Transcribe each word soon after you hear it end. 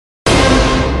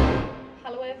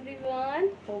Hello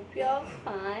everyone, hope you are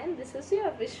fine. This is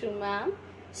your Vishnu ma'am.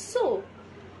 So,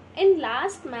 in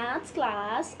last maths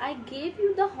class, I gave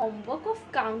you the homework of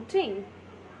counting.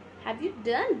 Have you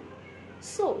done?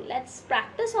 So, let's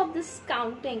practice of this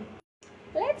counting.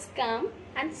 Let's come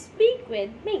and speak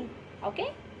with me.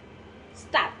 Okay?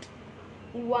 Start.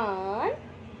 1,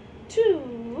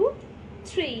 2,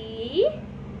 3,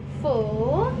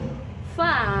 4,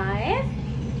 5,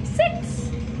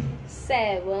 6,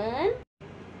 7,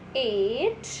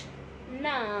 8,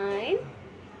 9,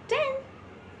 10,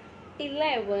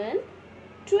 11,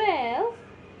 12,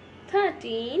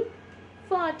 13,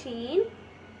 14,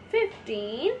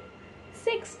 15,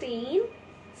 16,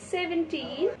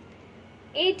 17,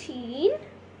 18,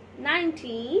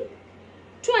 19,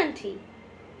 20.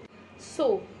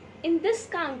 So, in this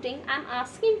counting, I am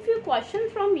asking few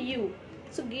questions from you.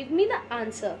 So, give me the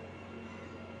answer.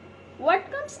 What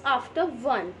comes after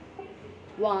 1?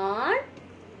 1,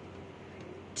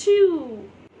 2.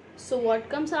 So what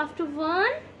comes after 1?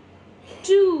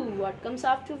 2. What comes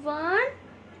after 1?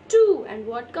 2. And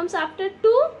what comes after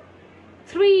 2?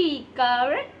 3.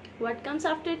 Correct. What comes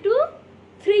after 2?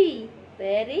 3.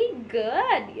 Very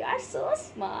good. You are so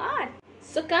smart.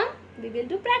 So come, we will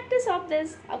do practice of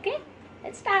this. Okay?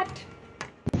 Let's start.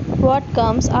 What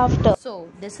comes after? So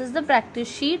this is the practice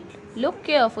sheet. Look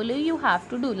carefully. You have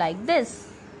to do like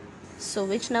this. So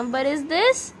which number is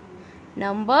this?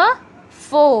 Number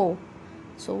 4.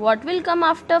 So what will come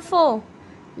after 4?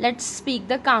 Let's speak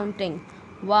the counting.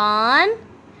 1,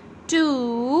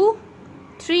 2,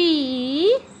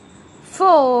 3,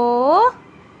 4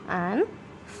 and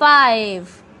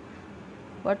 5.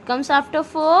 What comes after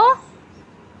 4?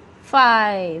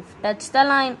 5. Touch the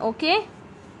line, okay?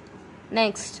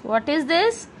 Next, what is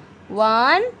this?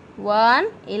 1, 1,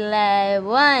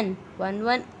 11. 1,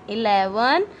 1,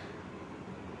 11.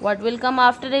 What will come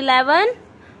after 11?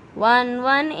 1,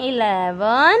 1,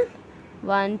 11.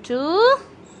 1, 2,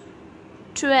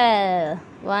 12.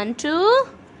 1, 2,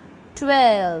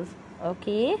 12.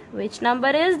 Okay. Which number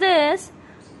is this?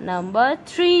 Number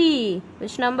 3.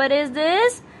 Which number is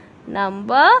this?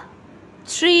 Number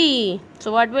 3.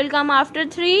 So what will come after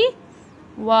 3?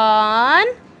 1,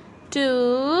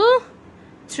 2,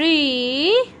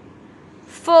 3,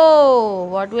 4.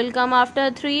 What will come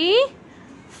after 3?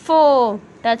 4.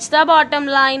 Touch the bottom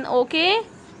line, okay?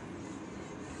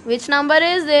 Which number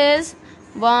is this?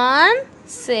 1,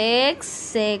 6,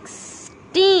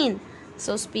 16.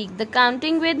 So speak the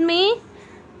counting with me.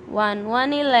 1,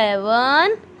 1,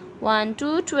 11. 1,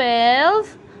 2,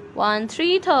 12. 1,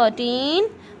 3, 13.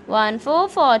 1, 4,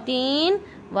 14.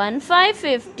 1, 5,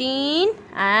 15.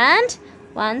 And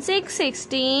 1, 6,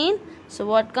 16. So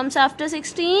what comes after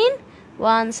 16?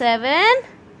 1, 7,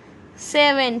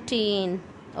 17.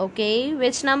 Okay,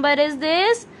 which number is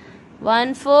this?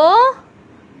 1, 4,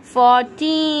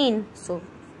 14. So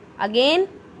again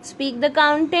speak the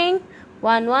counting.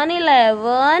 1, 1,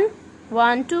 11.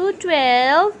 1, 2,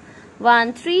 12.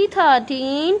 1, 3,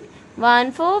 13.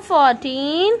 1, 4,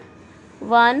 14.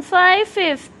 1, 5,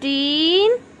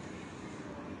 15.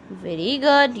 Very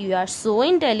good. You are so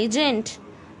intelligent.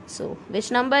 So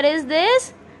which number is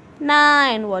this?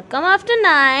 9. What come after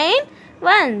 9?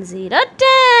 1, 0,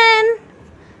 10.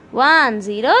 1,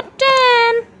 0,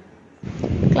 10.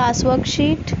 Class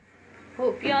worksheet.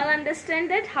 Hope you all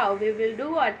understand that how we will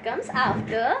do what comes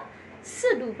after.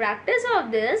 So do practice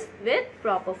of this with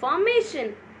proper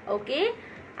formation. Okay?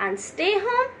 And stay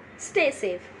home, stay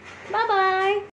safe. Bye-bye.